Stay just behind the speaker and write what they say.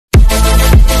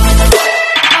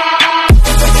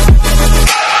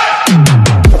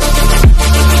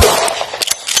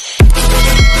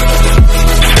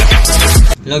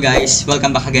guys,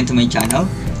 welcome back again to my channel,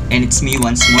 and it's me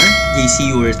once more,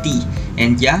 JC Worthy.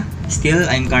 And yeah, still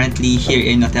I'm currently here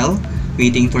in hotel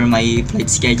waiting for my flight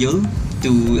schedule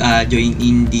to join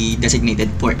in the designated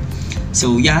port.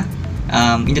 So yeah,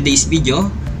 in today's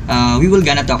video, we will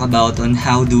gonna talk about on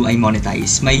how do I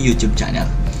monetize my YouTube channel.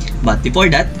 But before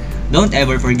that, don't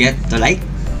ever forget to like,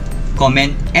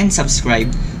 comment, and subscribe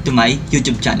to my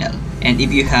YouTube channel. And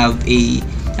if you have a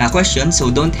question, so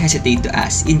don't hesitate to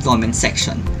ask in comment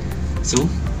section. So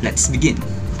let's begin.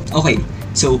 Okay,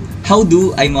 so how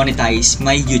do I monetize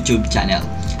my YouTube channel?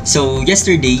 So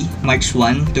yesterday, March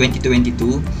 1,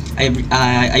 2022,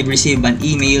 I received an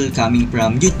email coming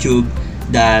from YouTube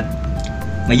that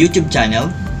my YouTube channel,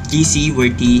 JC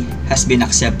Worthy, has been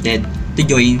accepted to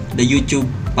join the YouTube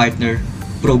Partner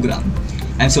Program.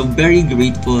 I'm so very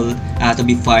grateful to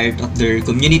be part of their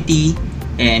community,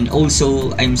 and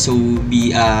also I'm so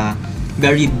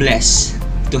very blessed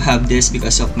to have this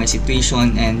because of my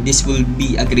situation, and this will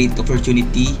be a great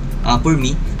opportunity for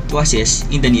me to assist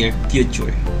in the near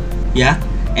future. Yeah,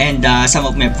 and some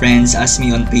of my friends asked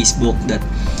me on Facebook that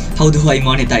how do I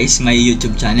monetize my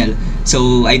YouTube channel.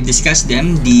 So I've discussed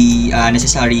them the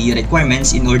necessary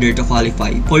requirements in order to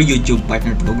qualify for YouTube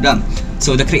Partner Program.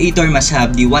 So the creator must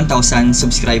have the 1,000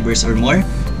 subscribers or more,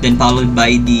 then followed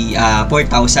by the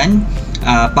 4,000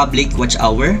 public watch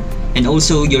hour, and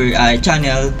also your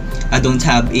channel don't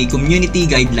have a community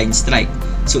guideline strike.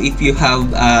 So if you have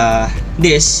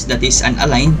this that is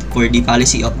unaligned for the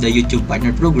policy of the YouTube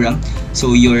Partner Program,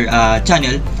 so your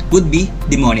channel would be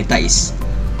demonetized.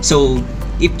 So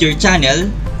if your channel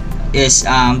is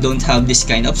don't have this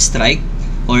kind of strike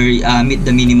or meet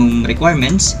the minimum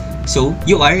requirements, so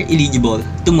you are eligible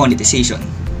to monetization.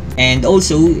 And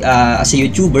also as a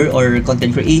YouTuber or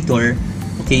content creator,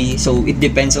 okay, so it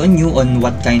depends on you on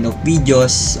what kind of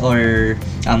videos or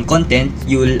content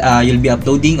you'll be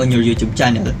uploading on your YouTube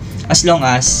channel, as long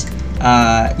as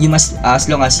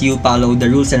you follow the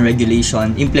rules and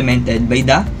regulation implemented by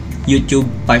the YouTube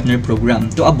Partner Program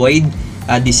to avoid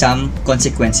some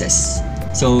consequences.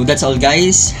 So that's all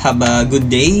guys, have a good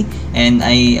day, and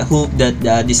I hope that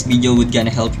this video would gonna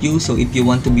help you. So if you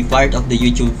want to be part of the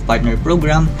YouTube Partner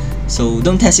Program, so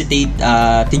don't hesitate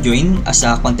to join as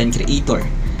a content creator.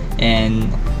 And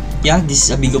yeah, this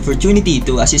is a big opportunity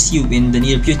to assist you in the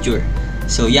near future.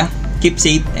 So yeah, keep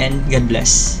safe and God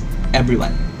bless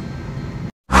everyone.